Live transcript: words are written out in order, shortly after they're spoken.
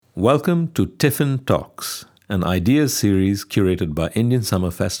Welcome to Tiffin Talks, an ideas series curated by Indian Summer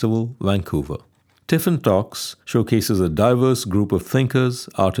Festival, Vancouver. Tiffin Talks showcases a diverse group of thinkers,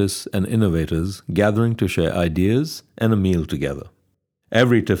 artists, and innovators gathering to share ideas and a meal together.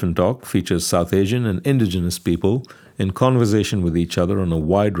 Every Tiffin Talk features South Asian and Indigenous people in conversation with each other on a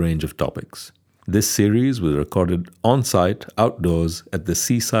wide range of topics. This series was recorded on-site, outdoors, at the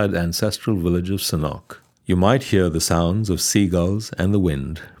seaside ancestral village of Sanok. You might hear the sounds of seagulls and the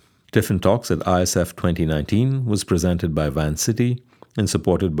wind. Tiffin Talks at ISF 2019 was presented by Vancity and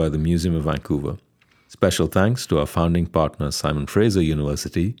supported by the Museum of Vancouver. Special thanks to our founding partner Simon Fraser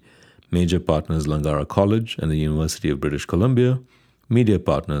University, major partners Langara College and the University of British Columbia, media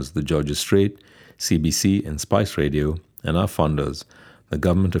partners the Georgia Strait, CBC and Spice Radio, and our funders, the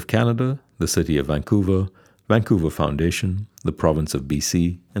Government of Canada, the City of Vancouver, Vancouver Foundation, the Province of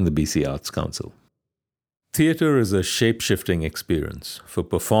BC, and the BC Arts Council. Theatre is a shape-shifting experience for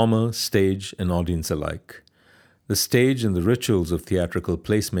performer, stage, and audience alike. The stage and the rituals of theatrical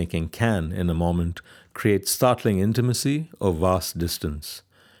placemaking can, in a moment, create startling intimacy or vast distance,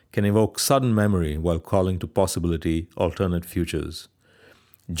 can evoke sudden memory while calling to possibility alternate futures.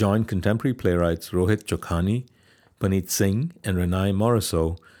 Join contemporary playwrights Rohit Chokhani, Paneet Singh, and Renai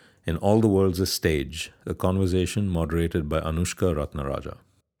Morisot in All the World's a Stage, a conversation moderated by Anushka Ratnaraja.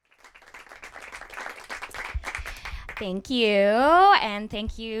 Thank you, and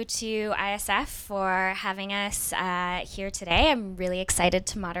thank you to ISF for having us here today. I'm really excited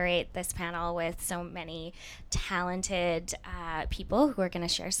to moderate this panel with so many talented people who are going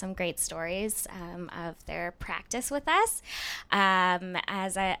to share some great stories of their practice with us.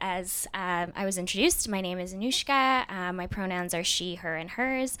 As I was introduced, my name is Anushka. My pronouns are she, her, and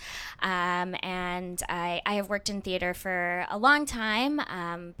hers, and I have worked in theater for a long time,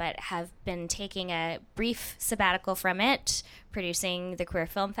 but have been taking a brief sabbatical from it, producing the Queer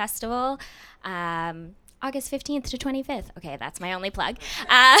Film Festival, August 15th to 25th. Okay, that's my only plug.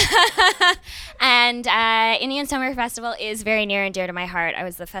 And Indian Summer Festival is very near and dear to my heart. I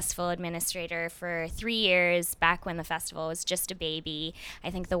was the festival administrator for 3 years back when the festival was just a baby.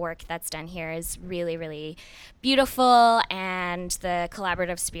 I think the work that's done here is really, really beautiful, and the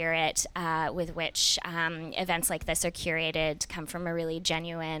collaborative spirit with which events like this are curated come from a really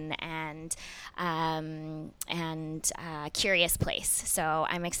genuine and curious place. So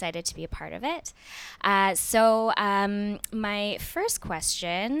I'm excited to be a part of it. So my first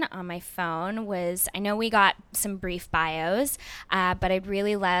question on my phone was, I know we got some brief bios, but I'd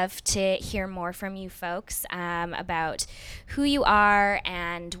really love to hear more from you folks about who you are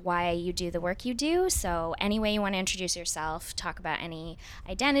and why you do the work you do. So any way you want to introduce yourself, talk about any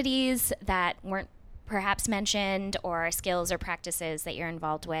identities that weren't perhaps mentioned, or skills or practices that you're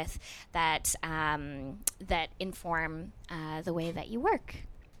involved with that that inform the way that you work.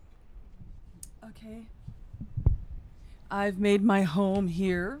 Okay. I've made my home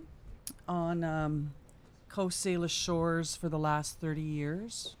here on Coast Salish shores for the last 30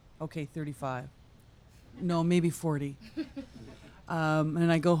 years. Okay, 35. No, maybe 40.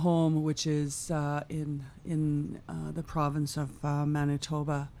 And I go home, which is in the province of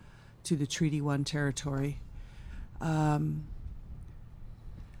Manitoba, to the Treaty 1 territory. I've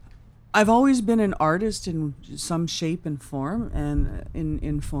always been an artist in some shape and form, and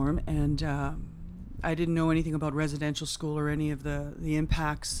in form, and I didn't know anything about residential school or any of the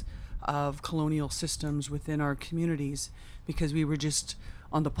impacts of colonial systems within our communities, because we were just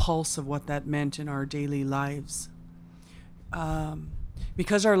on the pulse of what that meant in our daily lives.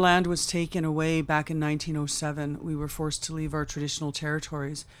 Because our land was taken away back in 1907, we were forced to leave our traditional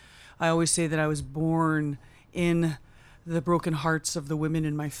territories. I always say that I was born in the broken hearts of the women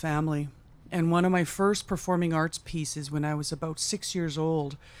in my family. And one of my first performing arts pieces, when I was about 6 years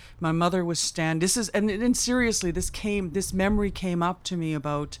old, my mother was and seriously, this memory came up to me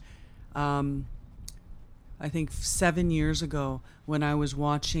about, I think 7 years ago, when I was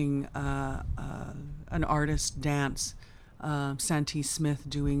watching an artist dance, Santee Smith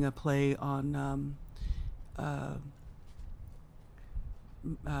doing a play on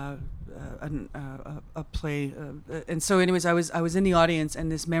a play, and so anyways, I was in the audience,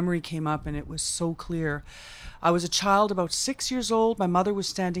 and this memory came up, and it was so clear. I was a child, about 6 years old. My mother was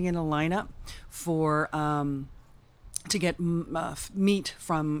standing in a lineup for to get meat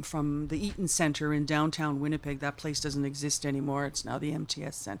from the Eaton Center in downtown Winnipeg. That place doesn't exist anymore. It's now the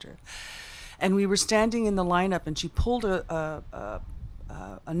MTS Center. And we were standing in the lineup, and she pulled a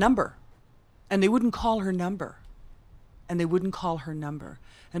number, and they wouldn't call her number.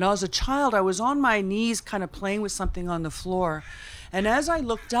 And as a child, I was on my knees kind of playing with something on the floor. And as I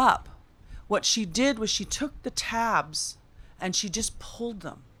looked up, what she did was she took the tabs and she just pulled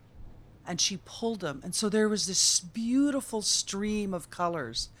them. and she pulled them. And so there was this beautiful stream of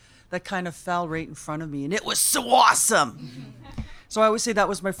colors that kind of fell right in front of me. And it was so awesome. So I always say that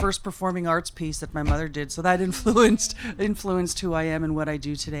was my first performing arts piece that my mother did. So that influenced who I am and what I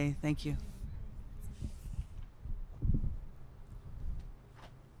do today. Thank you.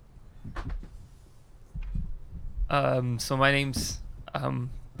 So my name's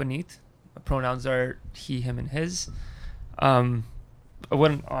Beneath. My pronouns are he, him, and his.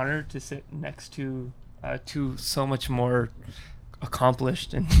 What an honor to sit next to two so much more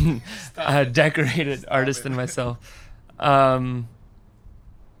accomplished and decorated artists than myself. And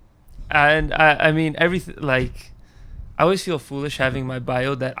I mean, everything, like, I always feel foolish having my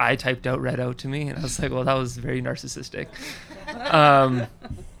bio that I typed out read out to me, and I was like, well, that was very narcissistic.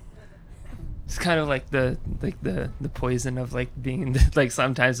 It's kind of like the poison of like being like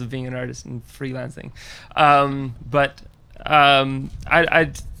sometimes of being an artist and freelancing. But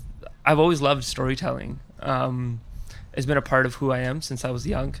I've always loved storytelling. It's been a part of who I am since I was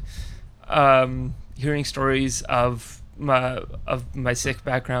young. Hearing stories of my Sikh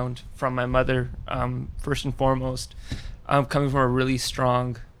background from my mother, first and foremost, coming from a really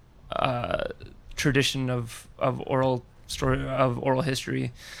strong tradition of oral story, of oral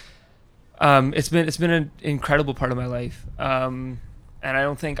history. It's been an incredible part of my life, and I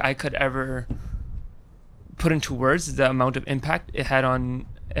don't think I could ever put into words the amount of impact it had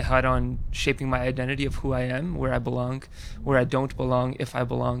on shaping my identity of who I am, where I belong, where I don't belong, if I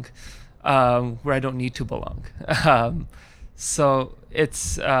belong, where I don't need to belong. So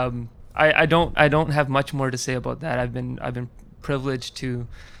it's I don't have much more to say about that. I've been privileged to,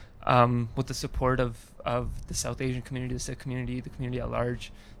 with the support of the South Asian community, the Sikh community, the community at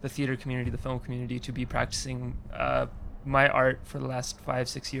large, the theater community, the film community, to be practicing my art for the last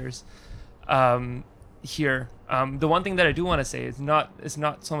 5-6 years here. The one thing that I do want to say is it's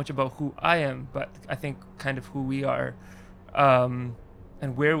not so much about who I am, but I think kind of who we are, and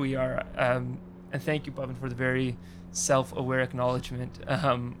where we are. And thank you, Bhavin, for the very self-aware acknowledgement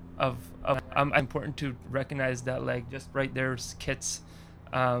of important to recognize that, like, just right there's Kits,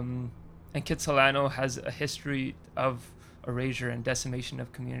 and Kitsilano has a history of erasure and decimation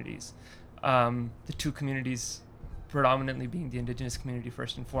of communities. The two communities predominantly being the Indigenous community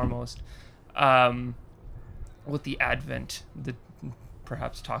first and foremost, with the advent, the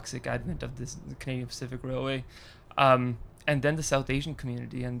perhaps toxic advent of the Canadian Pacific Railway, and then the South Asian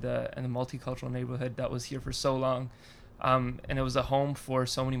community and the multicultural neighborhood that was here for so long, and it was a home for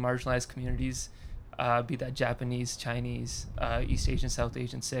so many marginalized communities, be that Japanese, Chinese, East Asian, South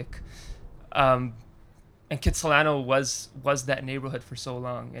Asian, Sikh. And Kitsilano was that neighborhood for so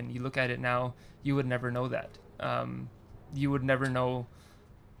long, and you look at it now, you would never know that. You would never know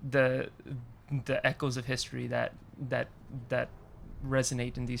the echoes of history that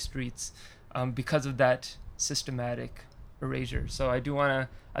resonate in these streets, because of that systematic erasure. So I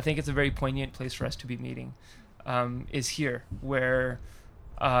think it's a very poignant place for us to be meeting, is here, where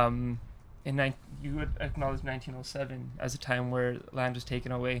you would acknowledge 1907 as a time where land was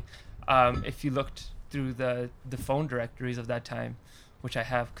taken away. If you looked through the phone directories of that time, which I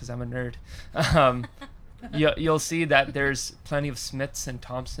have because I'm a nerd, you'll see that there's plenty of Smiths and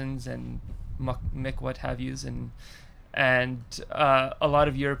Thompsons and Mick what have yous, and a lot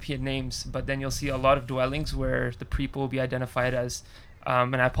of European names, but then you'll see a lot of dwellings where the people will be identified as,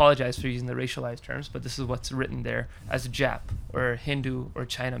 and I apologize for using the racialized terms, but this is what's written there, as Jap or Hindu or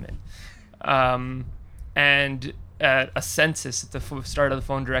Chinaman. And a census at the start of the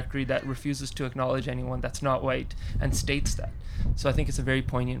phone directory that refuses to acknowledge anyone that's not white and states that. So I think it's a very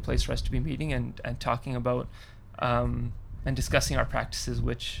poignant place for us to be meeting and talking about and discussing our practices,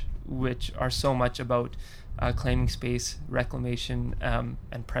 which are so much about claiming space, reclamation,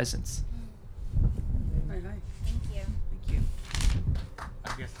 and presence. Right. Thank you.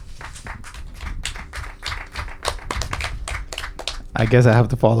 Thank you. I guess I have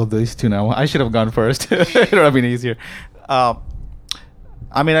to follow these two now. I should have gone first. It would have been easier. I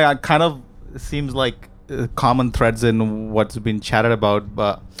mean, it kind of seems like common threads in what's been chatted about.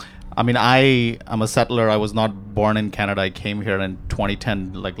 But I mean, I am a settler. I was not born in Canada. I came here in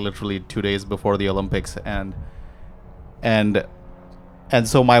 2010, like literally 2 days before the Olympics, and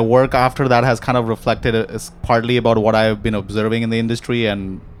so my work after that has kind of reflected, is partly about what I've been observing in the industry,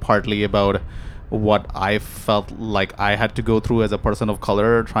 and partly about what I felt like I had to go through as a person of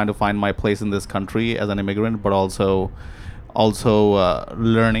color, trying to find my place in this country as an immigrant, but also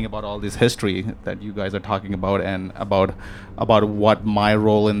learning about all this history that you guys are talking about, and about what my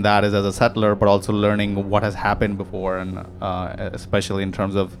role in that is as a settler, but also learning what has happened before, and especially in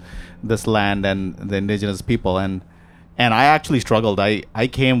terms of this land and the Indigenous people. And And I actually struggled. I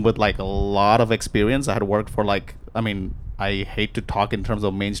came with like a lot of experience. I had worked for like, I mean, I hate to talk in terms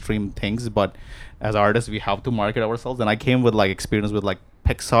of mainstream things, but as artists, we have to market ourselves. And I came with like experience with like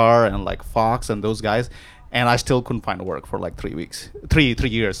Pixar and like Fox and those guys. And I still couldn't find work for like 3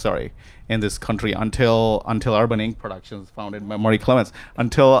 years, sorry, in this country until Urban Ink Productions, founded by Murray Clements,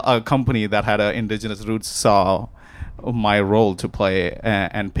 until a company that had indigenous roots saw my role to play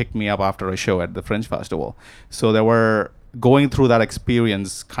and picked me up after a show at the Fringe Festival. So they were going through that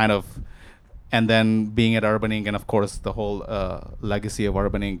experience kind of, and then being at Urban Ink, and of course the whole legacy of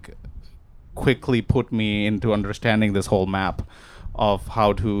Urban Ink quickly put me into understanding this whole map of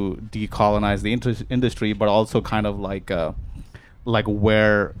how to decolonize the industry, but also kind of like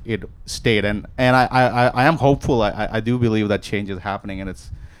where it stayed. And I am hopeful. I do believe that change is happening, and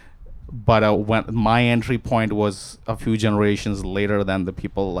it's. But when my entry point was a few generations later than the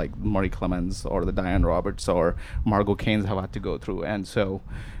people like Murray Clements or the Diane Roberts or Margot Keynes have had to go through, and so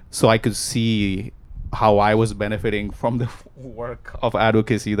I could see how I was benefiting from the work of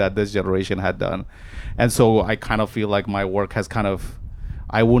advocacy that this generation had done. And so I kind of feel like my work has kind of,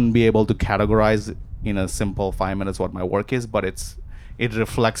 I wouldn't be able to categorize in a simple 5 minutes what my work is, but it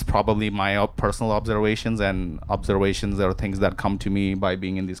reflects probably my personal observations, and observations are things that come to me by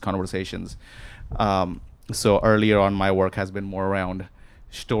being in these conversations. So earlier on, my work has been more around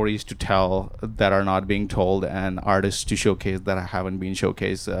stories to tell that are not being told, and artists to showcase that haven't been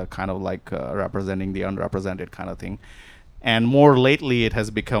showcased, kind of like representing the underrepresented kind of thing. And more lately, it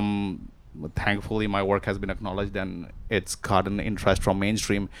has become, thankfully, my work has been acknowledged and it's gotten interest from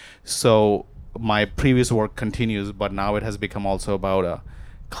mainstream. So my previous work continues, but now it has become also about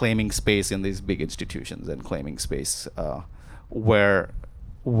claiming space in these big institutions and claiming space where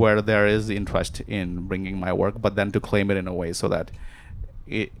there is interest in bringing my work, but then to claim it in a way so that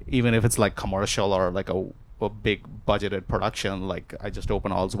even if it's like commercial or like a big budgeted production, like I just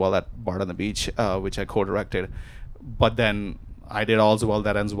opened All's Well at Bard on the Beach, which I co-directed, but then I did All's Well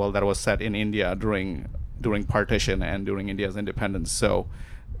That Ends Well that was set in India during partition and during India's independence. So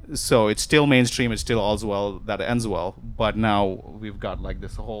it's still mainstream, it's still All's Well That Ends Well, but now we've got like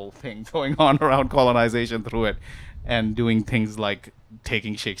this whole thing going on around colonization through it, and doing things like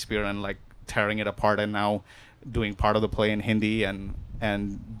taking Shakespeare and like tearing it apart, and now doing part of the play in Hindi and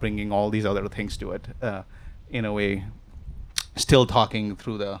bringing all these other things to it, in a way, still talking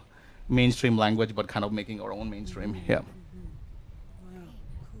through the mainstream language, but kind of making our own mainstream. Yeah.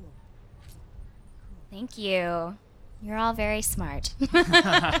 Thank you. You're all very smart.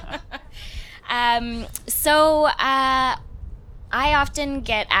 So I often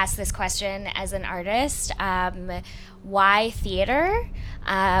get asked this question as an artist. Why theater?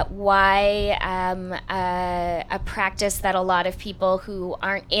 Why a practice that a lot of people who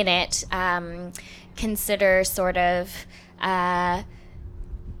aren't in it consider sort of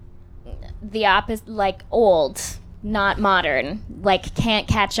the opposite, like old, not modern, like can't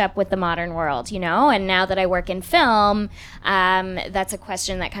catch up with the modern world, you know? And now that I work in film, that's a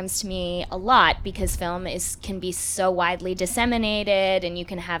question that comes to me a lot, because film can be so widely disseminated and you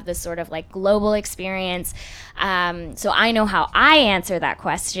can have this sort of like global experience. So I know how I answer that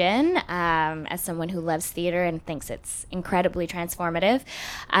question as someone who loves theater and thinks it's incredibly transformative.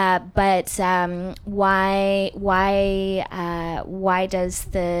 But why does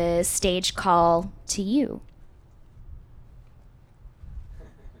the stage call to you?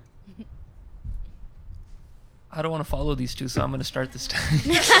 I don't want to follow these two, so I'm going to start this time.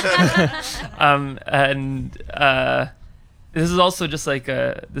 This is also just like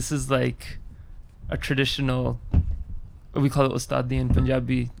this is like a traditional, we call it Ustadi in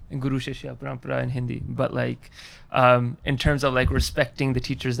Punjabi, and Guru Shishya Parampara in Hindi. But like, in terms of like respecting the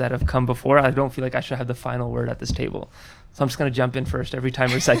teachers that have come before, I don't feel like I should have the final word at this table. So I'm just going to jump in first every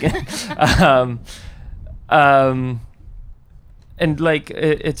time or second. And like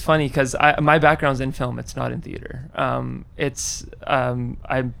it's funny because my background's in film. It's not in theater. I'm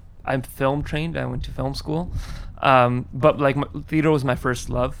film trained. I went to film school, but like theater was my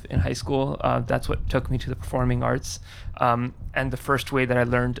first love in high school. That's what took me to the performing arts, and the first way that I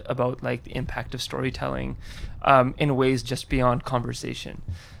learned about like the impact of storytelling, in ways just beyond conversation.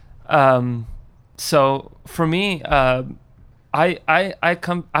 So for me, I'm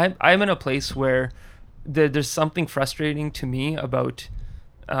in a place where there's something frustrating to me about,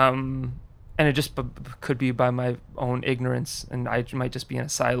 and it just could be by my own ignorance, and I might just be in a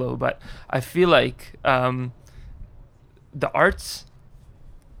silo, but I feel like the arts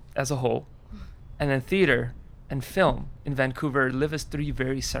as a whole, and then theater and film in Vancouver live as three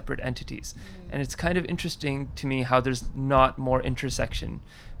very separate entities. And it's kind of interesting to me how there's not more intersection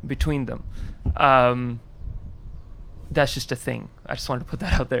between them. that's just a thing. I just wanted to put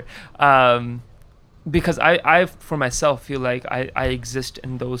that out there. Because I for myself feel like I exist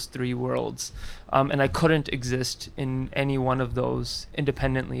in those three worlds, and I couldn't exist in any one of those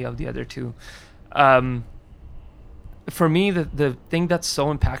independently of the other two. For me, the thing that's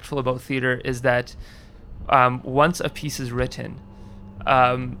so impactful about theater is that once a piece is written,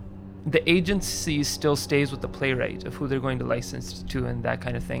 the agency still stays with the playwright of who they're going to license to and that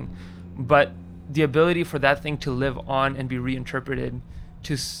kind of thing. But the ability for that thing to live on and be reinterpreted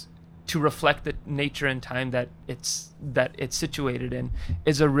to reflect the nature and time that it's situated in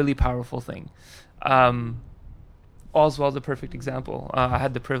is a really powerful thing. All's Well, the perfect example. I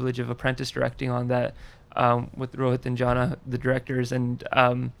had the privilege of apprentice directing on that with Rohit and Jana, the directors, and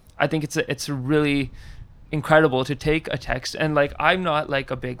I think it's really incredible to take a text and like I'm not like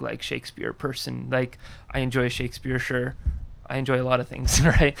a big like Shakespeare person. Like I enjoy Shakespeare, sure. I enjoy a lot of things,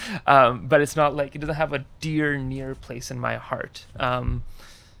 right? But it's not like it doesn't have a dear near place in my heart.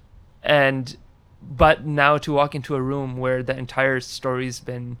 But now to walk into a room where the entire story's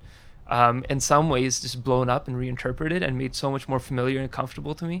been in some ways just blown up and reinterpreted and made so much more familiar and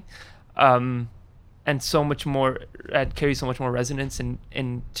comfortable to me, and so much more carries so much more resonance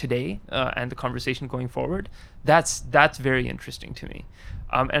in today and the conversation going forward, that's very interesting to me,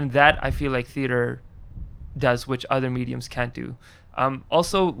 and that I feel like theater does, which other mediums can't do.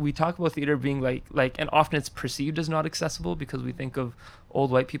 Also, we talk about theater being like, and often it's perceived as not accessible because we think of old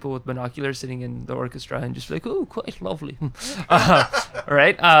white people with binoculars sitting in the orchestra and just like, oh, quite lovely,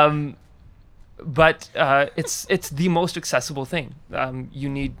 right? But it's the most accessible thing. You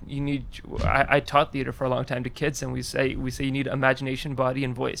need. I taught theater for a long time to kids, and we say you need imagination, body,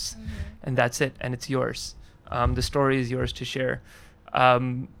 and voice, and that's it, and it's yours. The story is yours to share.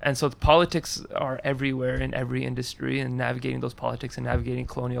 And so the politics are everywhere in every industry, and navigating those politics and navigating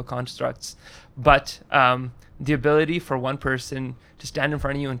colonial constructs. But the ability for one person to stand in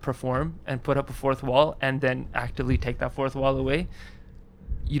front of you and perform and put up a fourth wall and then actively take that fourth wall away,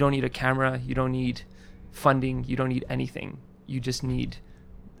 you don't need a camera, you don't need funding, you don't need anything. You just need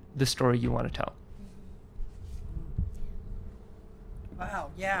the story you want to tell.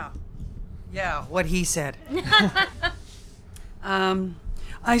 Wow, yeah. Yeah, what he said.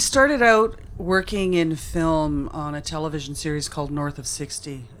 I started out working in film on a television series called North of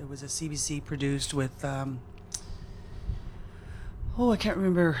 60. It was a CBC produced with, I can't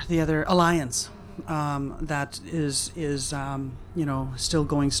remember the other, Alliance. That is still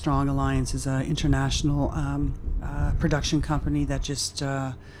going strong. Alliance is an international production company that just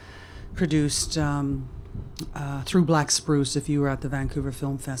produced Through Black Spruce, if you were at the Vancouver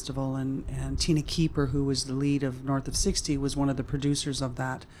Film Festival, and Tina Keeper, who was the lead of North of 60, was one of the producers of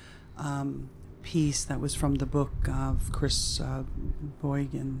that piece that was from the book of Chris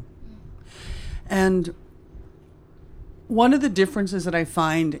Boygan. And one of the differences that I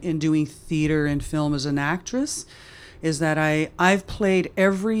find in doing theater and film as an actress is that I've played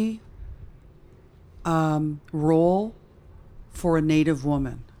every role for a Native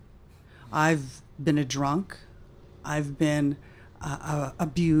woman. I've been a drunk, I've been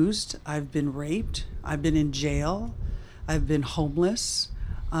abused, I've been raped, I've been in jail, I've been homeless,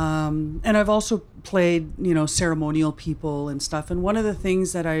 and I've also played, ceremonial people and stuff. And one of the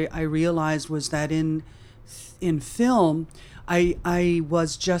things that I realized was that in film, I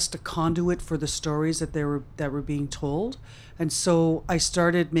was just a conduit for the stories that were being told. And so I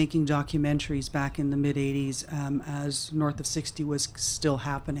started making documentaries back in the mid-'80s as North of 60 was still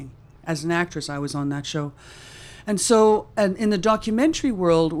happening. As an actress, I was on that show. And so in the documentary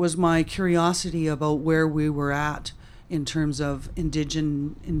world was my curiosity about where we were at in terms of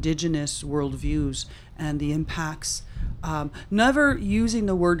indigenous worldviews and the impacts. Never using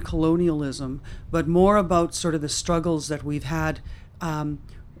the word colonialism, but more about sort of the struggles that we've had on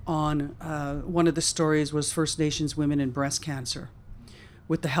one of the stories was First Nations women and breast cancer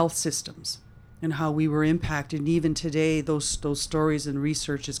with the health systems, and how we were impacted. And even today, those stories and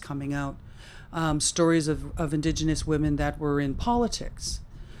research is coming out. Stories of Indigenous women that were in politics,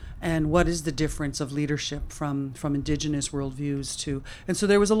 and what is the difference of leadership from Indigenous worldviews to. And so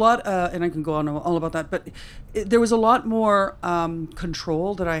there was a lot, and I can go on all about that, but there was a lot more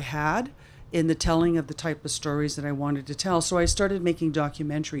control that I had in the telling of the type of stories that I wanted to tell. So I started making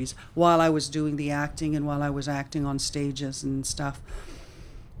documentaries while I was doing the acting and while I was acting on stages and stuff.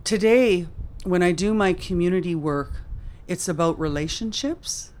 Today, when I do my community work, it's about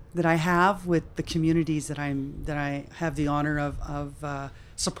relationships that I have with the communities that I have the honor of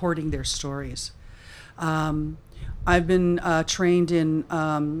supporting their stories. I've been trained in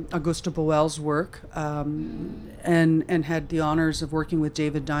Augusta Boel's work and had the honors of working with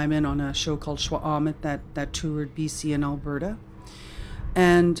David Diamond on a show called Shwa'amet that toured BC and Alberta.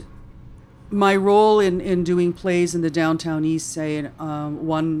 And my role in doing plays in the downtown east side,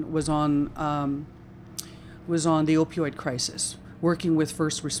 one was on the opioid crisis, working with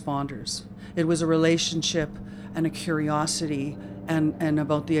first responders. It was a relationship and a curiosity and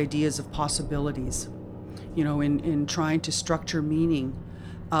about the ideas of possibilities, you know, in trying to structure meaning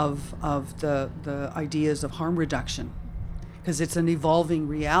of the ideas of harm reduction, because it's an evolving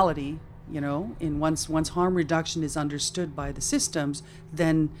reality. You know, once harm reduction is understood by the systems,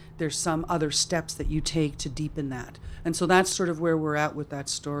 then there's some other steps that you take to deepen that. And so that's sort of where we're at with that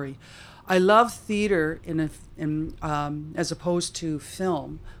story. I love theater as opposed to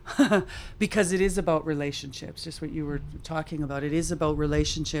film because it is about relationships, just what you were talking about. It is about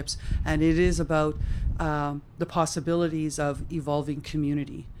relationships, and it is about the possibilities of evolving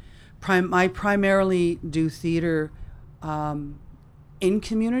community. I primarily do theater in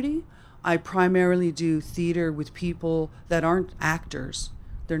community. I primarily do theater with people that aren't actors.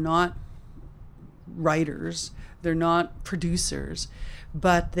 They're not writers. They're not producers,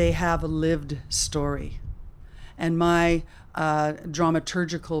 but they have a lived story. And my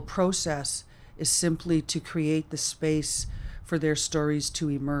dramaturgical process is simply to create the space for their stories to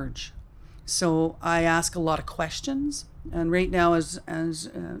emerge. So I ask a lot of questions. And right now, as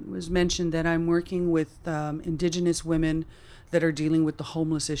was mentioned, that I'm working with Indigenous women that are dealing with the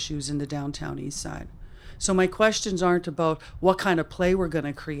homeless issues in the downtown east side. So my questions aren't about what kind of play we're going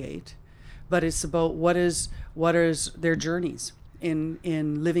to create, but it's about what is their journeys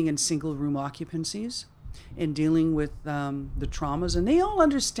in living in single room occupancies, in dealing with the traumas. And they all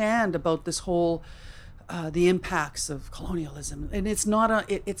understand about this whole the impacts of colonialism. And it's not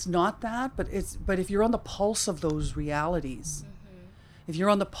that, but if you're on the pulse of those realities, if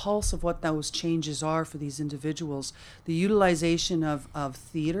you're on the pulse of what those changes are for these individuals, the utilization of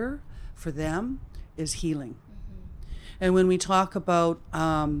theater for them is healing. And when we talk about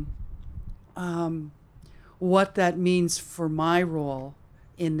what that means for my role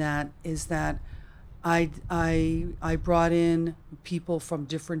in that, is that I brought in people from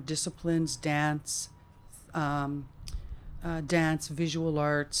different disciplines: dance, visual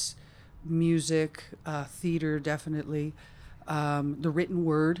arts, music, theater, definitely. The written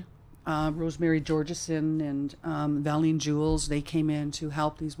word, Rosemary Georgeson and Valine Jules, they came in to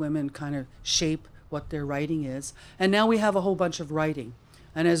help these women kind of shape what their writing is. And now we have a whole bunch of writing.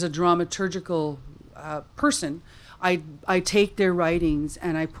 And as a dramaturgical person, I take their writings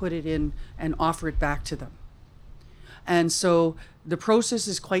and I put it in and offer it back to them. And so the process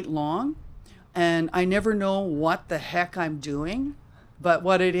is quite long, and I never know what the heck I'm doing. But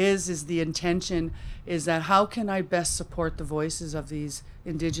what it is the intention is that how can I best support the voices of these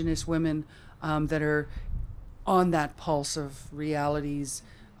Indigenous women that are on that pulse of realities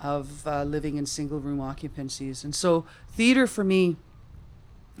of living in single room occupancies. And so theater for me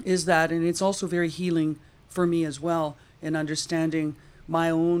is that, and it's also very healing for me as well in understanding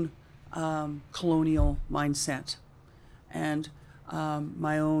my own colonial mindset and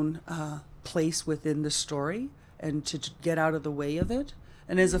my own place within the story, and to get out of the way of it.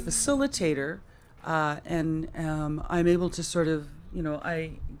 And as a facilitator, I'm able to sort of,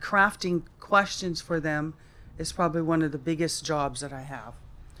 crafting questions for them is probably one of the biggest jobs that I have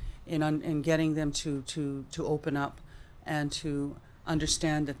in getting them to open up and to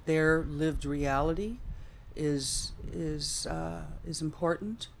understand that their lived reality is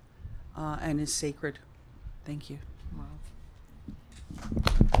important and is sacred. Thank you.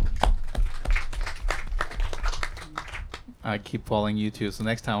 I keep following you too, so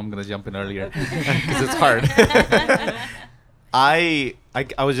next time I'm gonna jump in earlier because it's hard. I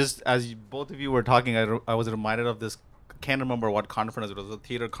was just, as both of you were talking, I was reminded of this. Can't remember what conference it was. A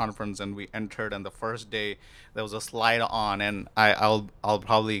theater conference, and we entered, and the first day there was a slide on, and I'll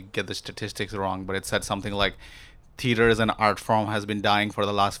probably get the statistics wrong, but it said something like, theater as an art form has been dying for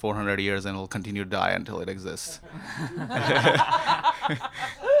the last 400 years and will continue to die until it exists.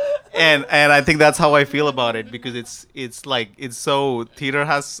 And I think that's how I feel about it, because it's so theater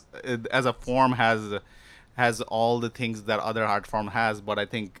has, as a form, has all the things that other art form has, but I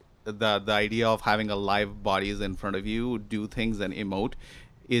think the idea of having a live bodies in front of you do things and emote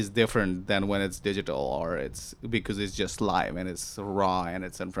is different than when it's digital, or it's because it's just live and it's raw and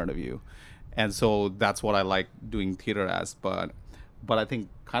it's in front of you. And so that's what I like doing theater as. But I think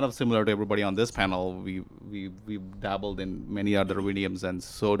kind of similar to everybody on this panel, we dabbled in many other mediums, and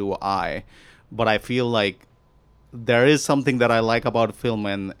so do I. But I feel like there is something that I like about film,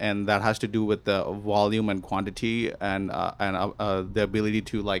 and that has to do with the volume and quantity, and the ability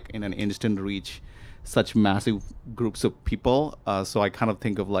to, like, in an instant reach such massive groups of people. So I kind of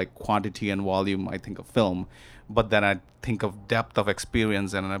think of like quantity and volume. I think of film, but then I think of depth of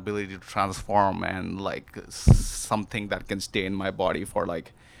experience and an ability to transform, and like something that can stay in my body for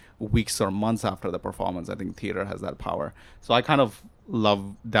like weeks or months after the performance. I think theater has that power. So I kind of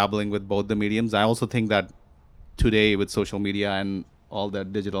love dabbling with both the mediums. I also think that today, with social media and all the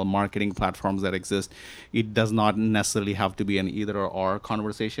digital marketing platforms that exist, it does not necessarily have to be an either or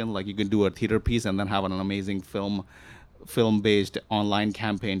conversation. Like, you can do a theater piece and then have an amazing film-based online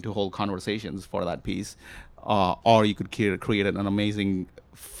campaign to hold conversations for that piece, or you could create an amazing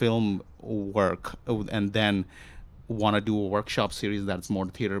film work and then want to do a workshop series that's more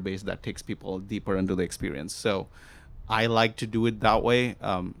theater-based, that takes people deeper into the experience. So I like to do it that way.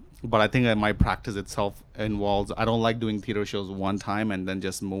 But I think that my practice itself involves, I don't like doing theater shows one time and then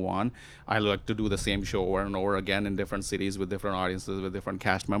just move on. I like to do the same show over and over again in different cities with different audiences, with different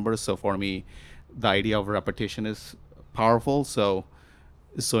cast members. So for me, the idea of repetition is powerful. So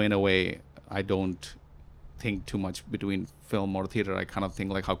in a way, I don't think too much between film or theater. I kind of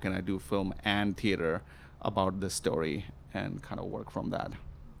think like, how can I do film and theater about this story, and kind of work from that.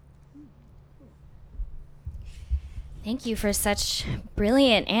 Thank you for such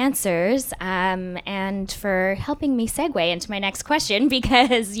brilliant answers, and for helping me segue into my next question,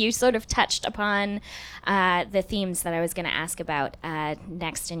 because you sort of touched upon the themes that I was going to ask about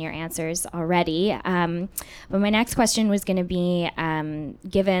next in your answers already. But my next question was going to be,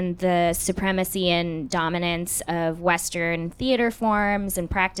 given the supremacy and dominance of Western theater forms and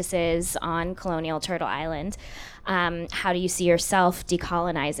practices on colonial Turtle Island, how do you see yourself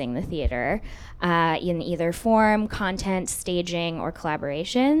decolonizing the theater in either form, content, staging, or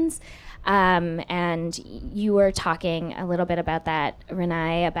collaborations? And you were talking a little bit about that,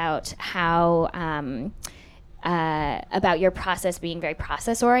 Renai, about how about your process being very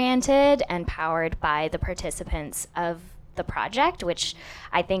process-oriented and powered by the participants of the project, which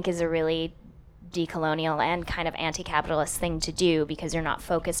I think is a really decolonial and kind of anti-capitalist thing to do, because you're not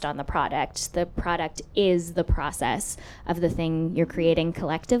focused on the product. The product is the process of the thing you're creating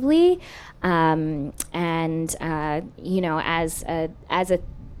collectively. And you know, as a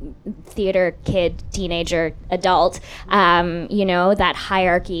theater kid, teenager, adult, you know, that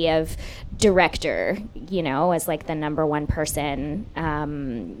hierarchy of director, you know, as like the number one person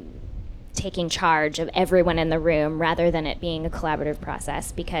taking charge of everyone in the room, rather than it being a collaborative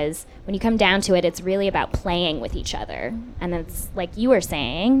process. Because when you come down to it, it's really about playing with each other. And it's like you were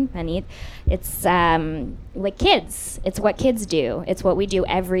saying, Paneet, it's like kids. It's what kids do. It's what we do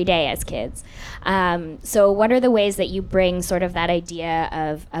every day as kids. So what are the ways that you bring sort of that idea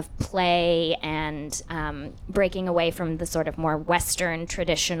of play and breaking away from the sort of more Western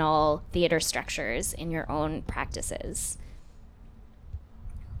traditional theater structures in your own practices?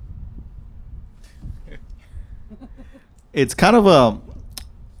 It's kind of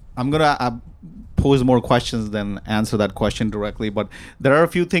I'm going to pose more questions than answer that question directly, but there are a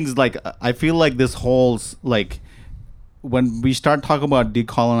few things. Like, I feel like this whole, like, when we start talking about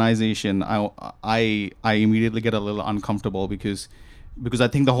decolonization, I immediately get a little uncomfortable, because I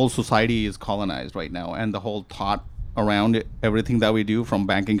think the whole society is colonized right now, and the whole thought around it, everything that we do, from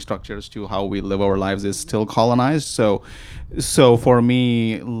banking structures to how we live our lives, is still colonized. So for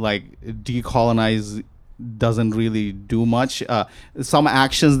me, like, decolonize doesn't really do much. Some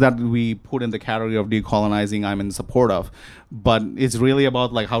actions that we put in the category of decolonizing, I'm in support of, but it's really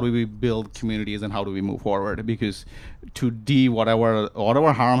about, like, how do we build communities and how do we move forward? Because to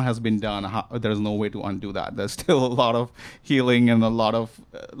whatever harm has been done, there's no way to undo that. There's still a lot of healing and a lot of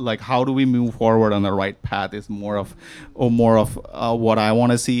like, how do we move forward on the right path is more of what I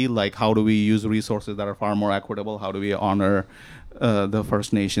want to see. Like, how do we use resources that are far more equitable? How do we honor the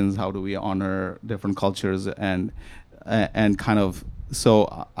First Nations? How do we honor different cultures? And kind of,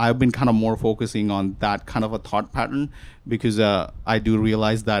 so I've been kind of more focusing on that kind of a thought pattern, because I do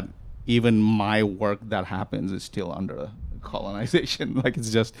realize that even my work that happens is still under colonization. Like,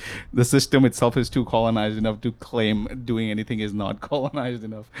 it's just the system itself is too colonized enough to claim doing anything is not colonized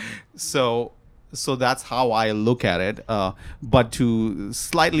enough. So that's how I look at it. But to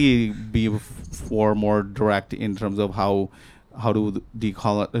slightly be more direct in terms of how to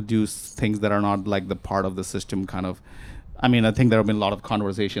do things that are not like the part of the system, kind of. I mean, I think there have been a lot of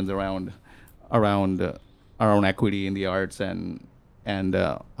conversations around equity in the arts and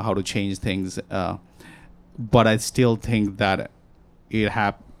how to change things. But I still think that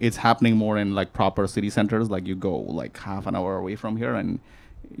it's happening more in like proper city centers. Like, you go like half an hour away from here and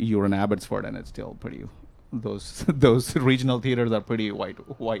you're in Abbotsford, and it's still pretty those regional theaters are pretty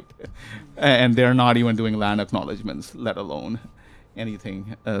white, and they're not even doing land acknowledgements, let alone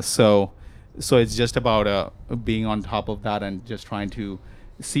anything. So it's just about being on top of that and just trying to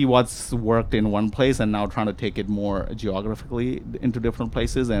see what's worked in one place and now trying to take it more geographically into different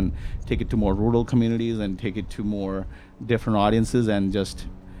places and take it to more rural communities and take it to more different audiences and just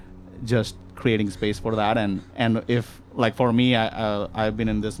creating space for that. And if, like, for me, I've been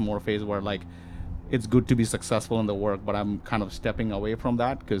in this more phase where, like, it's good to be successful in the work, but I'm kind of stepping away from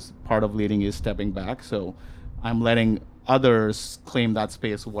that because part of leading is stepping back. So I'm letting others claim that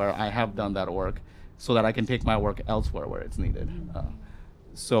space where I have done that work so that I can take my work elsewhere where it's needed.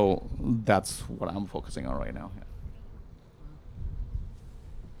 So that's what I'm focusing on right now.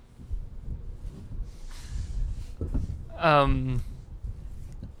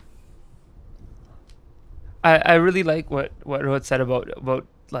 I really like what Rohit said about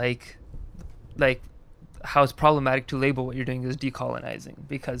like how it's problematic to label what you're doing as decolonizing,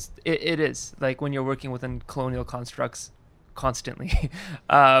 because it is, like, when you're working within colonial constructs constantly,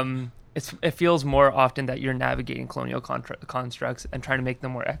 it feels more often that you're navigating colonial constructs and trying to make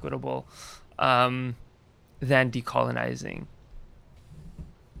them more equitable than decolonizing.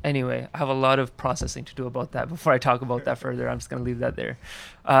 Anyway, I have a lot of processing to do about that. Before I talk about that further, I'm just going to leave that there.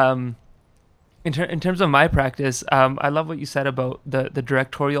 In terms of my practice, I love what you said about the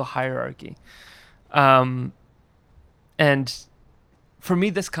directorial hierarchy. And for me,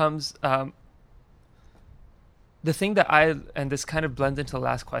 this comes, the thing that and this kind of blends into the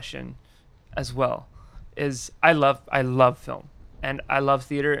last question as well, is I love film and I love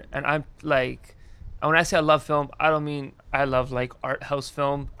theater. And I'm like, when I say I love film, I don't mean I love like art house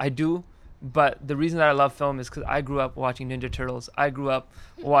film. I do. But the reason that I love film is because I grew up watching Ninja Turtles. I grew up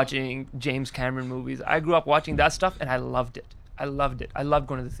watching James Cameron movies. I grew up watching that stuff, and I loved it. I loved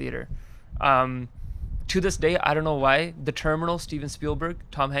going to the theater. To this day, I don't know why, The Terminal, Steven Spielberg,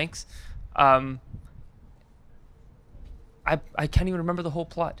 Tom Hanks, I can't even remember the whole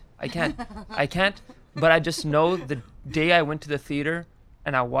plot. I can't. But I just know the day I went to the theater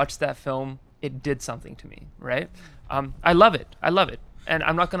and I watched that film, it did something to me, right? I love it. And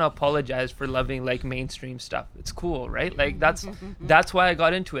I'm not going to apologize for loving like mainstream stuff. It's cool, right? Like that's why I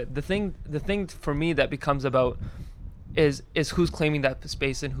got into it. The thing for me that becomes about is who's claiming that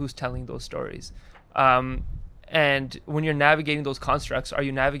space and who's telling those stories. And when you're navigating those constructs, are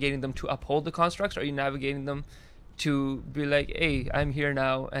you navigating them to uphold the constructs? Or are you navigating them to be like, hey, I'm here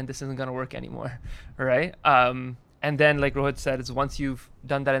now and this isn't going to work anymore, right? And then, like Rohit said, is once you've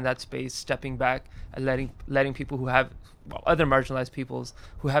done that in that space, stepping back and letting people who have, other marginalized peoples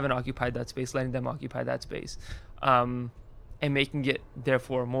who haven't occupied that space, letting them occupy that space, and making it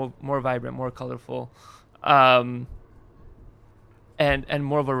therefore more vibrant, more colorful, and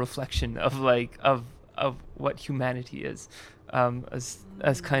more of a reflection of what humanity is,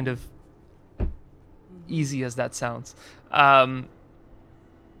 as kind of easy as that sounds.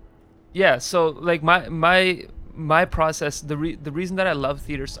 Yeah. So like my process, the reason that I love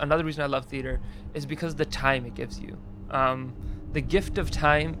theater, another reason I love theater is because the time it gives you. The gift of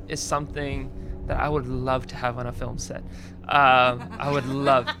time is something that I would love to have on a film set. I would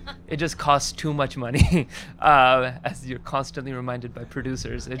love. It just costs too much money, as you're constantly reminded by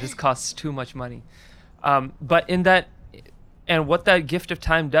producers. It just costs too much money. But in that, and what that gift of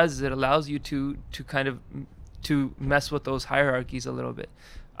time does is it allows you to kind of to mess with those hierarchies a little bit.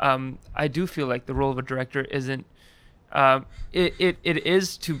 I do feel like the role of a director isn't. It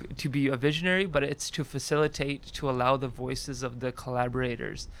is to be a visionary, but it's to facilitate, to allow the voices of the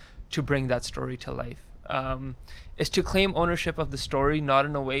collaborators to bring that story to life. It's to claim ownership of the story, not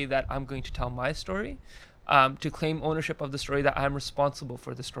in a way that I'm going to tell my story, to claim ownership of the story that I'm responsible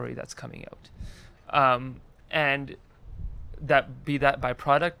for the story that's coming out. And that be that by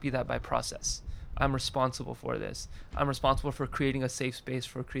product, be that by process. I'm responsible for this. I'm responsible for creating a safe space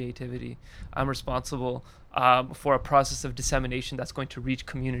for creativity. I'm responsible for a process of dissemination that's going to reach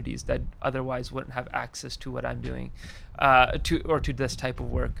communities that otherwise wouldn't have access to what I'm doing, to this type of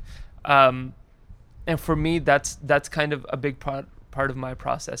work. And for me, that's kind of a big part of my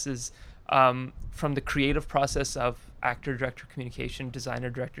process is from the creative process of actor-director communication,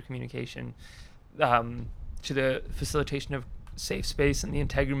 designer-director communication, to the facilitation of safe space and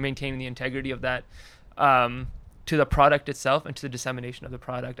maintaining the integrity of that, to the product itself and to the dissemination of the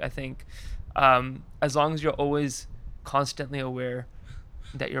product. I think as long as you're always constantly aware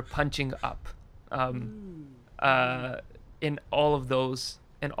that you're punching up in all of those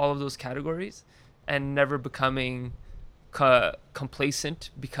categories and never becoming complacent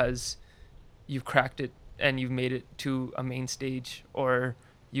because you've cracked it and you've made it to a main stage or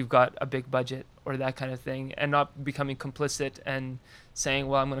you've got a big budget or that kind of thing, and not becoming complicit and saying,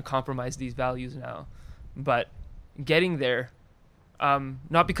 well, I'm going to compromise these values now. But getting there,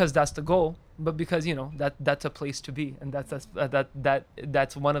 not because that's the goal, but because, you know, that's a place to be, and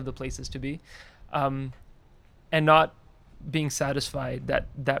that's one of the places to be, and not being satisfied that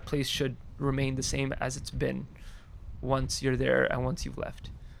that place should remain the same as it's been once you're there and once you've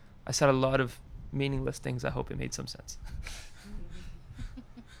left. I said a lot of meaningless things. I hope it made some sense.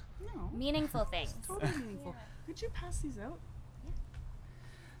 No, Meaningful things. it's totally meaningful. Could you pass these out?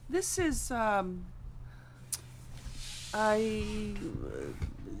 This is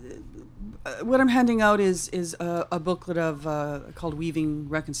what I'm handing out is a booklet of called Weaving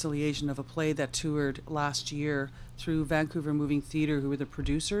Reconciliation, of a play that toured last year through Vancouver Moving Theatre, who were the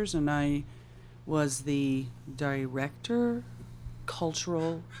producers, and I was the director,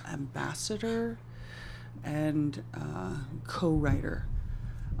 cultural ambassador, and co-writer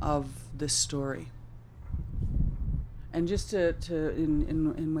of this story. And just to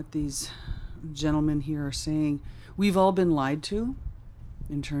in what these gentlemen here are saying, we've all been lied to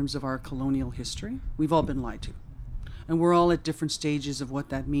in terms of our colonial history. We've all been lied to. And we're all at different stages of what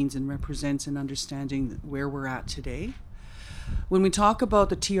that means and represents in understanding where we're at today. When we talk about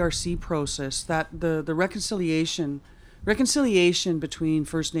the TRC process, that the reconciliation between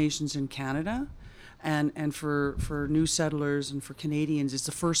First Nations and Canada and for new settlers and for Canadians is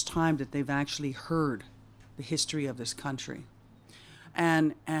the first time that they've actually heard the history of this country.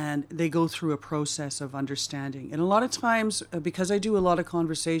 And they go through a process of understanding. And a lot of times, because I do a lot of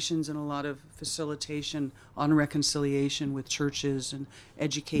conversations and a lot of facilitation on reconciliation with churches and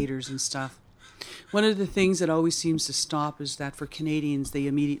educators and stuff, one of the things that always seems to stop is that for Canadians, they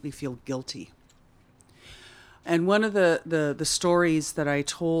immediately feel guilty. And one of the stories that I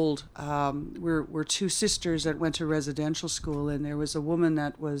told were two sisters that went to residential school, and there was a woman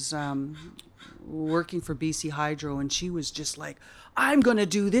that was working for BC Hydro, and she was just like, I'm going to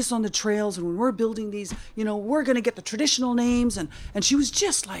do this on the trails, and when we're building these, you know, we're going to get the traditional names, and she was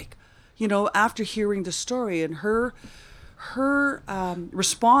just like, you know, after hearing the story, and her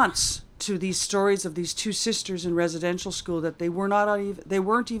response to these stories of these two sisters in residential school, that they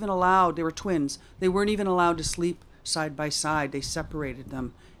weren't even allowed, they were twins, they weren't even allowed to sleep side by side. They separated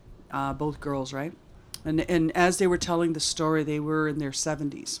them, both girls, right? And as they were telling the story, they were in their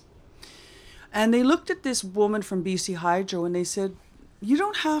 70s. And they looked at this woman from BC Hydro and they said, you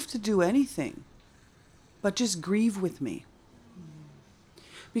don't have to do anything, but just grieve with me.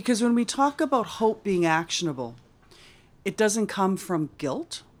 Because when we talk about hope being actionable, it doesn't come from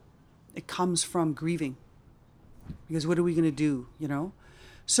guilt. It comes from grieving. Because what are we going to do, you know?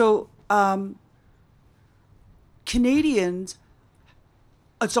 So Canadians,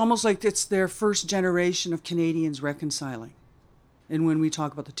 it's almost like it's their first generation of Canadians reconciling. And when we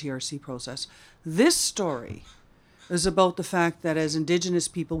talk about the TRC process, this story is about the fact that as Indigenous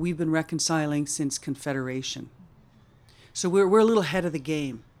people, we've been reconciling since Confederation. So we're a little ahead of the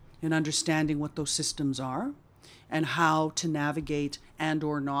game in understanding what those systems are and how to navigate and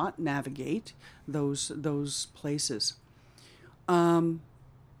or not navigate those places.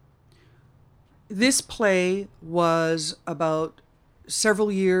 This play was about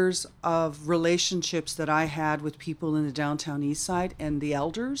several years of relationships that I had with people in the downtown east side and the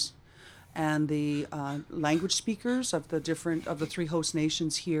elders and the language speakers of the three host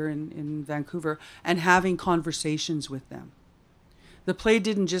nations here in Vancouver, and having conversations with them. The play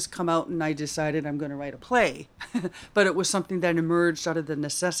didn't just come out and I decided I'm going to write a play, but it was something that emerged out of the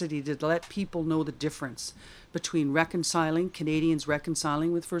necessity to let people know the difference between Canadians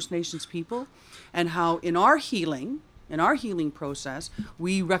reconciling with First Nations people, and how in our healing process,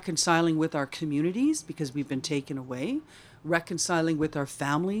 we reconciling with our communities because we've been taken away, reconciling with our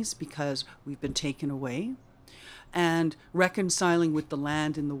families because we've been taken away, and reconciling with the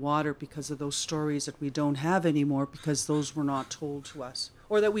land and the water because of those stories that we don't have anymore because those were not told to us,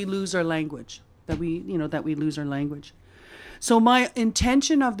 or that we lose our language, that we lose our language. So my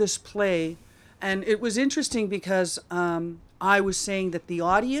intention of this play, and it was interesting because I was saying that the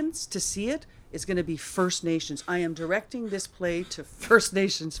audience to see it is going to be First Nations. I am directing this play to First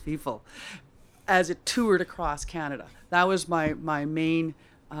Nations people as it toured across Canada. That was my main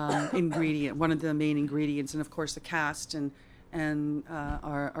ingredient, one of the main ingredients. And of course the cast and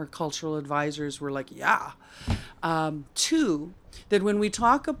our cultural advisors were like, yeah. Two, that when we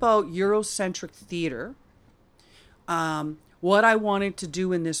talk about Eurocentric theater, what I wanted to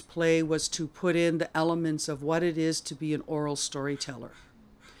do in this play was to put in the elements of what it is to be an oral storyteller.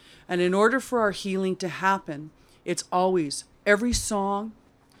 And in order for our healing to happen, it's always every song,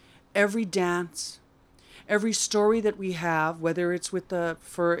 every dance, every story that we have, whether it's with as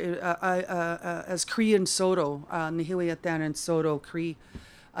Cree and Soto, Nihiliatan and Soto, Cree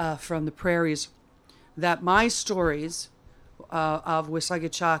from the prairies, that my stories of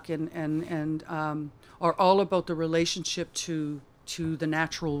Wisagachak and are all about the relationship to the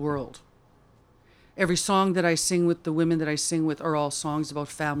natural world. Every song that I sing with, the women that I sing with, are all songs about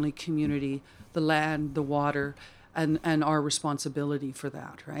family, community, the land, the water, and our responsibility for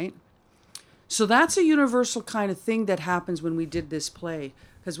that, right? So that's a universal kind of thing that happens when we did this play.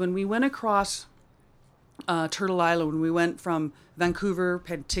 Because when we went across Turtle Island, when we went from Vancouver,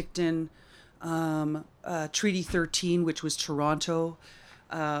 Penticton, Treaty 13, which was Toronto,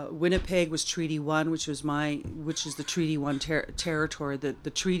 Winnipeg was Treaty 1, which is the Treaty 1 territory, the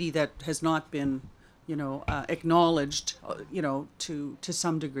treaty that has not been, acknowledged, to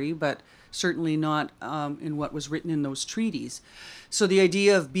some degree, but certainly not in what was written in those treaties. So the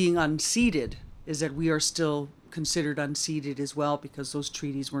idea of being unceded is that we are still considered unceded as well, because those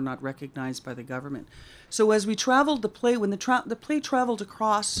treaties were not recognized by the government. So as we traveled the play, when the play traveled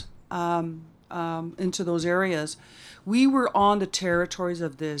across into those areas, we were on the territories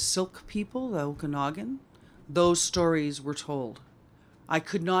of the Syilx people, the Okanagan. Those stories were told. I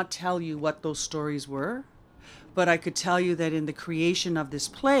could not tell you what those stories were, but I could tell you that in the creation of this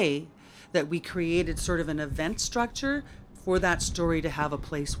play, that we created sort of an event structure for that story to have a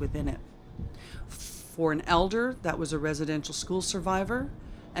place within it. For an elder that was a residential school survivor,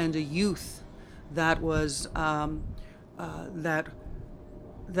 and a youth that was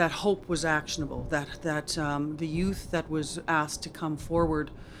that hope was actionable. That the youth that was asked to come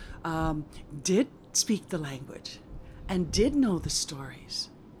forward did speak the language, and did know the stories,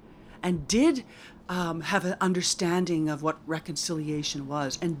 and did have an understanding of what reconciliation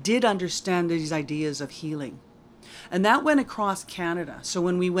was, and did understand these ideas of healing. And that went across Canada. So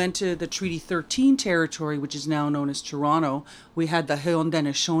when we went to the Treaty 13 territory, which is now known as Toronto, we had the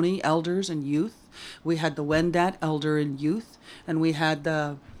Haudenosaunee elders and youth. We had the Wendat elder and youth. And we had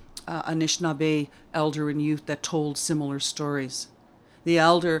the Anishinaabe elder and youth that told similar stories. The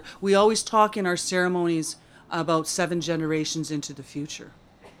elder, we always talk in our ceremonies about 7 generations into the future.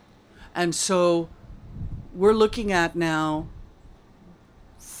 And so we're looking at now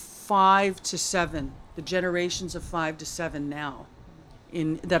 5 to 7, the generations of 5 to 7 now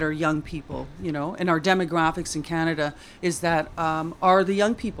that are young people, and our demographics in Canada is that are the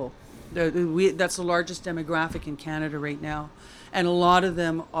young people. That's the largest demographic in Canada right now. And a lot of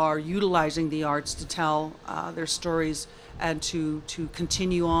them are utilizing the arts to tell their stories and to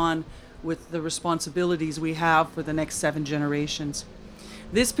continue on with the responsibilities we have for the next 7 generations.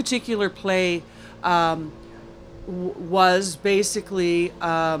 This particular play was basically,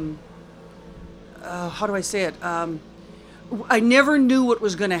 how do I say it? I never knew what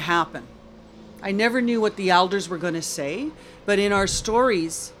was going to happen. I never knew what the elders were going to say, but in our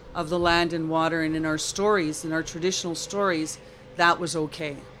stories of the land and water, and in our stories, in our traditional stories, that was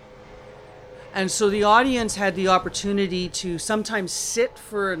okay. And so the audience had the opportunity to sometimes sit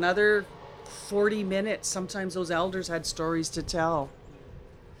for another 40 minutes. Sometimes those elders had stories to tell.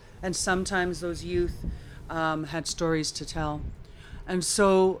 And sometimes those youth had stories to tell. And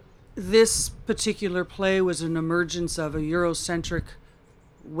so this particular play was an emergence of a Eurocentric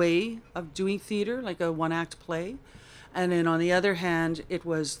way of doing theater, like a one-act play. And then on the other hand, it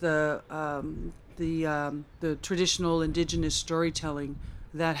was the traditional Indigenous storytelling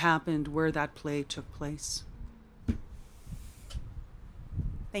that happened where that play took place.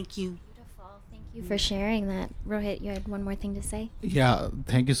 Thank you. Beautiful. Thank you for sharing that. Rohit, you had one more thing to say? Yeah,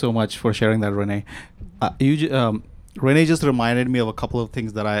 thank you so much for sharing that, Renee. Renee just reminded me of a couple of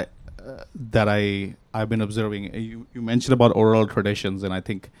things that I've been observing. You mentioned about oral traditions, and I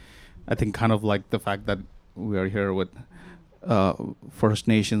think kind of like the fact that we are here with First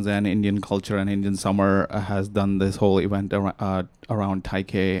Nations and Indian culture, and Indian Summer has done this whole event around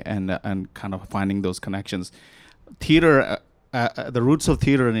Taike and kind of finding those connections. Theater, the roots of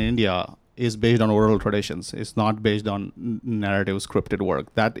theater in India is based on oral traditions. It's not based on narrative scripted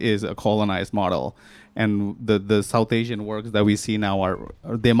work. That is a colonized model. And the South Asian works that we see now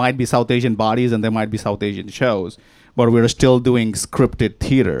they might be South Asian bodies and they might be South Asian shows, but we're still doing scripted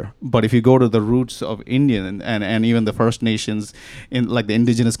theater. But if you go to the roots of Indian and even the First Nations, in like the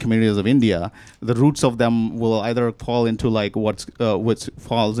indigenous communities of India, the roots of them will either fall into like which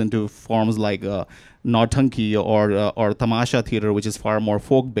falls into forms like Nautanki or Tamasha theater, which is far more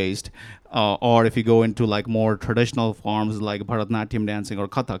folk based, or if you go into like more traditional forms like Bharatanatyam dancing or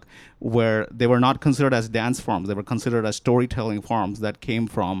Kathak, where they were not considered as dance forms, they were considered as storytelling forms that came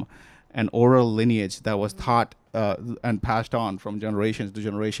from an oral lineage that was taught and passed on from generations to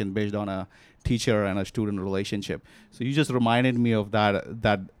generation based on a teacher and a student relationship. So you just reminded me of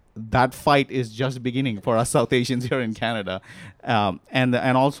that fight is just beginning for us South Asians here in Canada.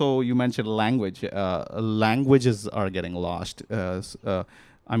 And also you mentioned language. Languages are getting lost.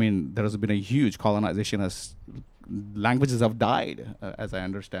 I mean, there has been a huge colonization as languages have died, as I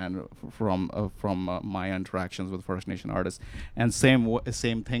understand from my interactions with First Nation artists. And same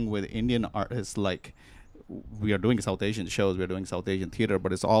thing with Indian artists. Like, we are doing South Asian shows, we're doing South Asian theater,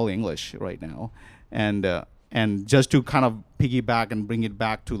 but it's all English right now. And just to kind of piggyback and bring it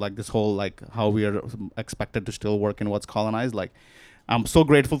back to like this whole like how we are expected to still work in what's colonized, like I'm so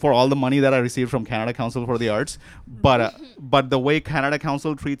grateful for all the money that I received from Canada Council for the Arts, but the way Canada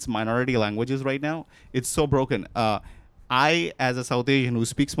Council treats minority languages right now, it's so broken. I, as a South Asian who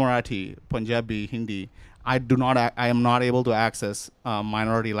speaks Marathi, Punjabi, Hindi, I am not able to access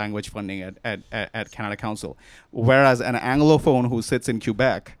minority language funding at Canada Council, whereas an Anglophone who sits in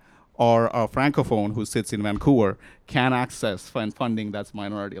Quebec or a Francophone who sits in Vancouver can access funding that's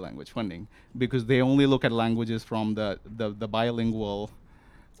minority language funding, because they only look at languages from the bilingual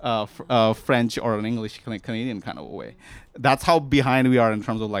French or an English Canadian kind of way. That's how behind we are in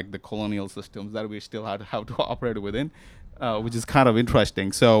terms of like the colonial systems that we still have to operate within, which is kind of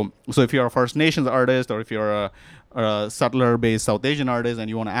interesting. So if you're a First Nations artist, or if you're a settler-based South Asian artist and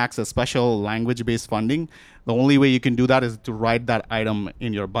you want to access special language-based funding, the only way you can do that is to write that item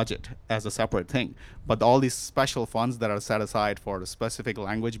in your budget as a separate thing. But all these special funds that are set aside for the specific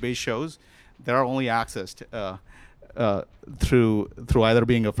language-based shows, they are only accessed through either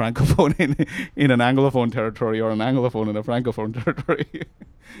being a Francophone in an Anglophone territory or an Anglophone in a Francophone territory.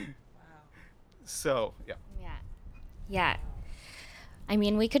 Wow. So, yeah. Yeah. I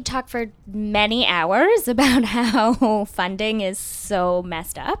mean, we could talk for many hours about how funding is so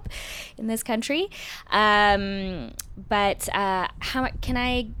messed up in this country. But how can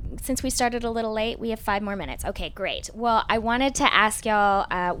I, since we started a little late, we have 5 more minutes. Okay, great. Well, I wanted to ask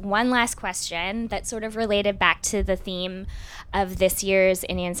y'all one last question that sort of related back to the theme of this year's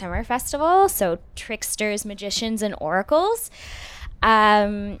Indian Summer Festival. So tricksters, magicians, and oracles.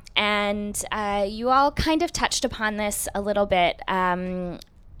 And you all kind of touched upon this a little bit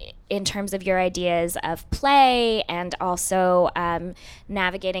in terms of your ideas of play and also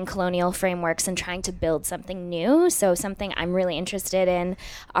navigating colonial frameworks and trying to build something new. So something I'm really interested in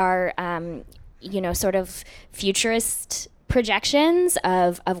are, sort of futurist projections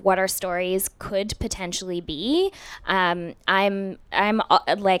of what our stories could potentially be. I'm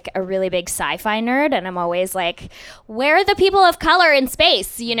like a really big sci-fi nerd, and I'm always like, where are the people of color in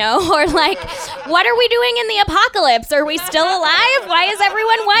space, or like, what are we doing in the apocalypse? Are we still alive? Why is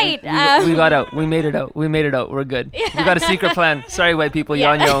everyone white? We got out. We made it out. We're good. Yeah. We got a secret plan. Sorry, white people, you're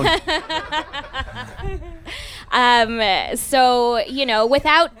on your own. So,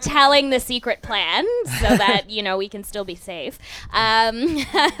 without telling the secret plan so that, we can still be safe, how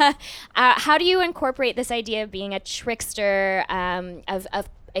do you incorporate this idea of being a trickster, of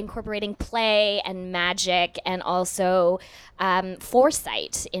incorporating play and magic and also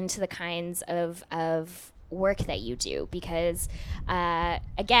foresight into the kinds of work that you do? Because,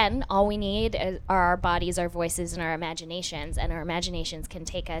 again, all we need are our bodies, our voices, and our imaginations can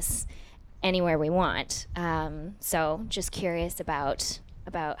take us anywhere we want. So just curious about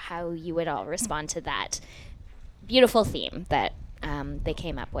how you would all respond to that beautiful theme that they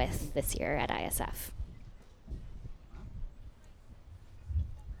came up with this year at ISF.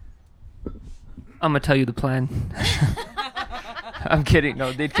 I'm gonna tell you the plan. I'm kidding.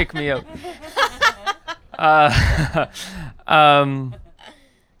 No, they'd kick me out.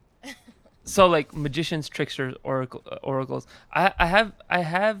 So like magicians, tricksters, oracles. I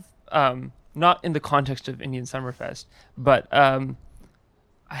have not in the context of Indian Summerfest, but I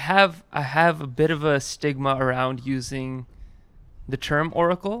have a bit of a stigma around using the term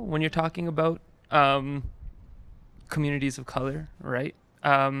oracle when you're talking about communities of color, right?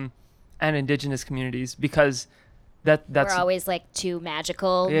 And indigenous communities, because that's we're always like too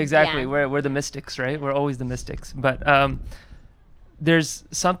magical. Exactly. Yeah. We're the mystics, right? We're always the mystics. But there's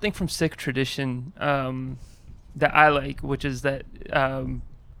something from Sikh tradition that I like, which is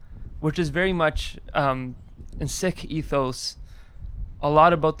very much in Sikh ethos, a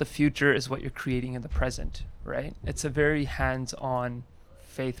lot about the future is what you're creating in the present, right? It's a very hands-on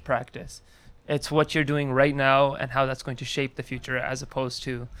faith practice. It's what you're doing right now and how that's going to shape the future, as opposed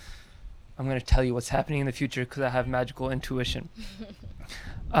to, I'm going to tell you what's happening in the future because I have magical intuition.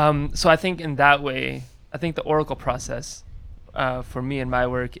 So I think in that way, I think the oracle process for me and my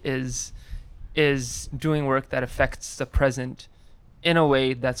work is doing work that affects the present in a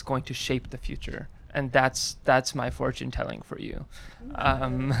way that's going to shape the future. and that's my fortune telling for you.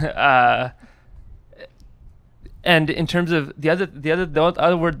 And in terms of the other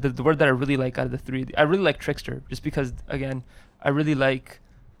word, the word that I really like out of the three, I really like trickster, just because again, I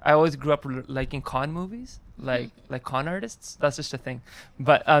always grew up liking con movies, like con artists. That's just a thing.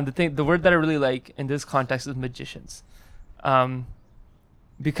 But the word that I really like in this context is magicians,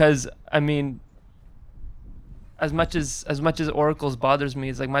 because I mean, as much as oracles bothers me,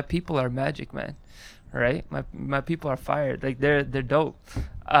 it's like my people are magic, man. Right? My people are fired. Like they're dope.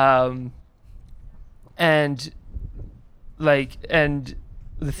 And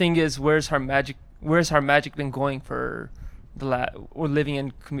the thing is, where's our magic been going for we're living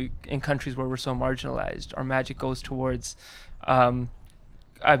in countries where we're so marginalized. Our magic goes towards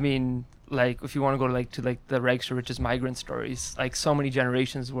I mean, like if you want to go to the rags to riches migrant stories, like so many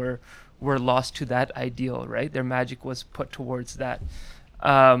generations were lost to that ideal, right? Their magic was put towards that.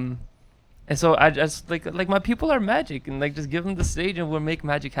 And so I just like my people are magic, and like just give them the stage and we'll make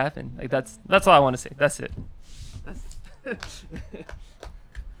magic happen. Like that's all I want to say. That's it.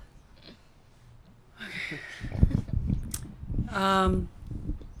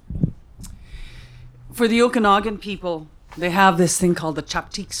 For the Okanagan people, they have this thing called the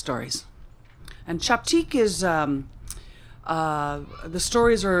Chaptik stories, and Chaptik is the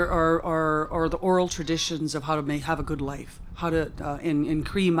stories are the oral traditions of how to have a good life, how to in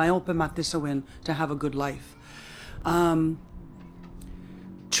Cree Mayope Matisawin to have a good life.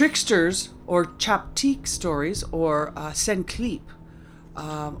 Tricksters or Chaptik stories or Senkleep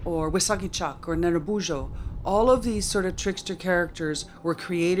or Wisagichak or Nanabujo, all of these sort of trickster characters were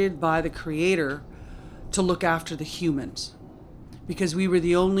created by the creator to look after the humans, because we were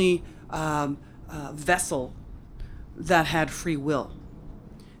the only vessel that had free will,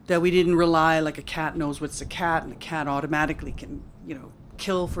 that we didn't rely like a cat knows what's a cat and a cat automatically can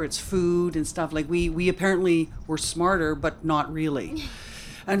kill for its food and stuff. Like we apparently were smarter, but not really.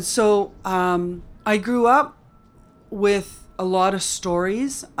 And so I grew up with a lot of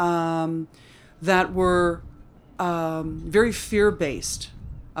stories that were very fear-based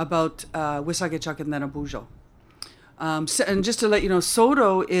about Wisagachak and Nanabujo. And just to let you know,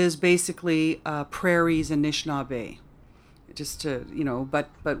 Soto is basically prairies and Anishinaabe. Just to but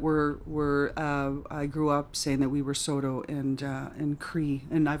I grew up saying that we were Soto and Cree,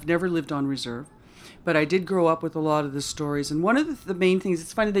 and I've never lived on reserve. But I did grow up with a lot of the stories. And one of the main things,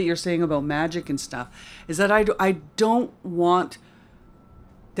 it's funny that you're saying about magic and stuff, is that I don't want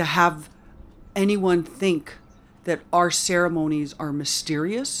to have anyone think that our ceremonies are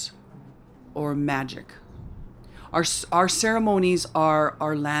mysterious or magic. Our ceremonies are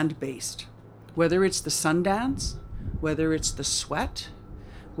land-based, whether it's the sun dance, whether it's the sweat,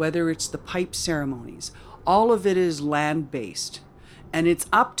 whether it's the pipe ceremonies. All of it is land-based. And it's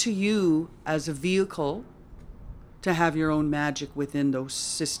up to you as a vehicle to have your own magic within those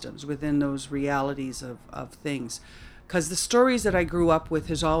systems, within those realities of things. Because the stories that I grew up with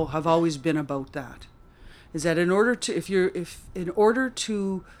have always been about that. Is that in order to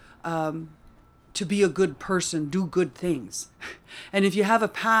be a good person, do good things. And if you have a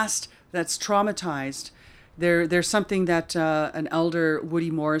past that's traumatized, there's something that an elder,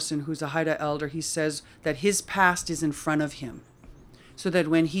 Woody Morrison, who's a Haida elder, he says that his past is in front of him. So that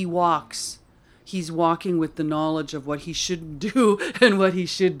when he walks, he's walking with the knowledge of what he shouldn't do and what he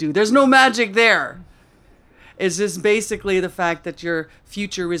should do. There's no magic there. It's just basically the fact that your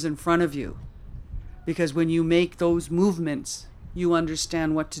future is in front of you. Because when you make those movements, you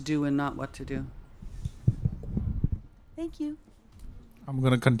understand what to do and not what to do. Thank you. I'm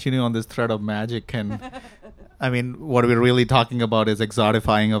going to continue on this thread of magic. And I mean, what we're really talking about is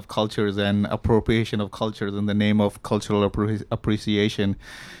exotifying of cultures and appropriation of cultures in the name of cultural appreciation.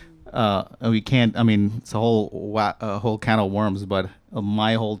 We can't, I mean, it's a whole can of worms, but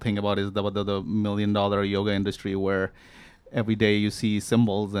my whole thing about it is the $1 million yoga industry, where every day you see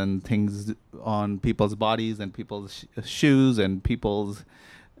symbols and things on people's bodies and people's shoes and people's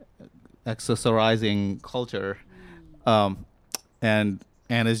accessorizing culture. And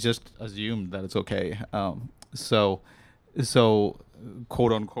it's just assumed that it's okay. So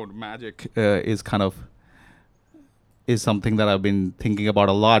quote unquote magic is something that I've been thinking about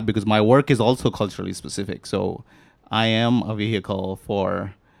a lot, because my work is also culturally specific. So I am a vehicle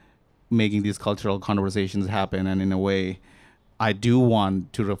for making these cultural conversations happen, and in a way I do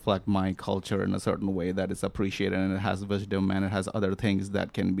want to reflect my culture in a certain way that is appreciated, and it has wisdom and it has other things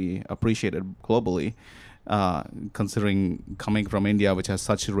that can be appreciated globally. Considering coming from India, which has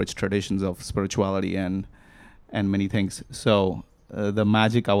such rich traditions of spirituality and many things. So the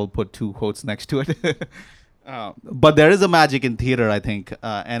magic, I will put two quotes next to it. But there is a magic in theater, I think,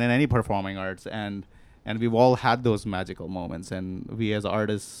 and in any performing arts, and we've all had those magical moments, and we as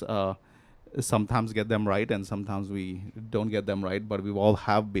artists sometimes get them right, and sometimes we don't get them right. But we've all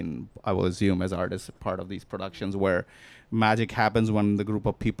have been, I will assume, as artists, part of these productions where magic happens when the group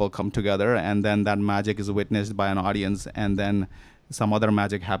of people come together, and then that magic is witnessed by an audience, and then some other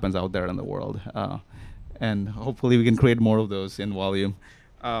magic happens out there in the world. And hopefully we can create more of those in volume.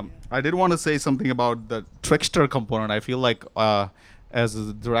 I did want to say something about the trickster component. I feel like as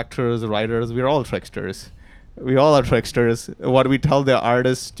directors, writers, we're all tricksters. We all are tricksters. What we tell the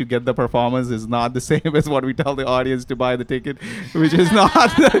artists to get the performance is not the same as what we tell the audience to buy the ticket, which is not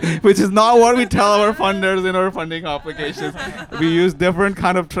what we tell our funders in our funding applications. We use different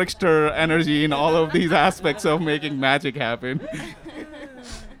kind of trickster energy in all of these aspects of making magic happen.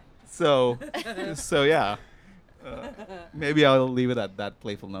 So yeah. Maybe I'll leave it at that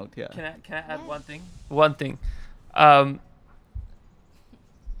playful note. Yeah. Can I add one thing? One thing.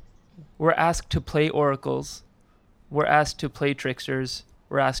 We're asked to play oracles. We're asked to play tricksters.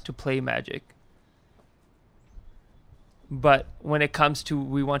 We're asked to play magic. But when it comes to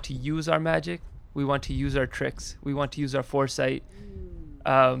we want to use our magic, we want to use our tricks, we want to use our foresight,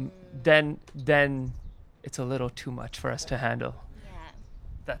 then it's a little too much for us to handle. Yeah.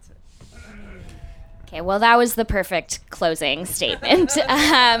 That's it. Okay, well, that was the perfect closing statement.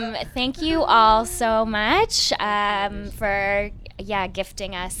 Thank you all so much for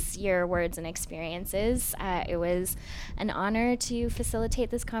gifting us your words and experiences. It was an honor to facilitate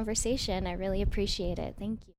this conversation. I really appreciate it. Thank you.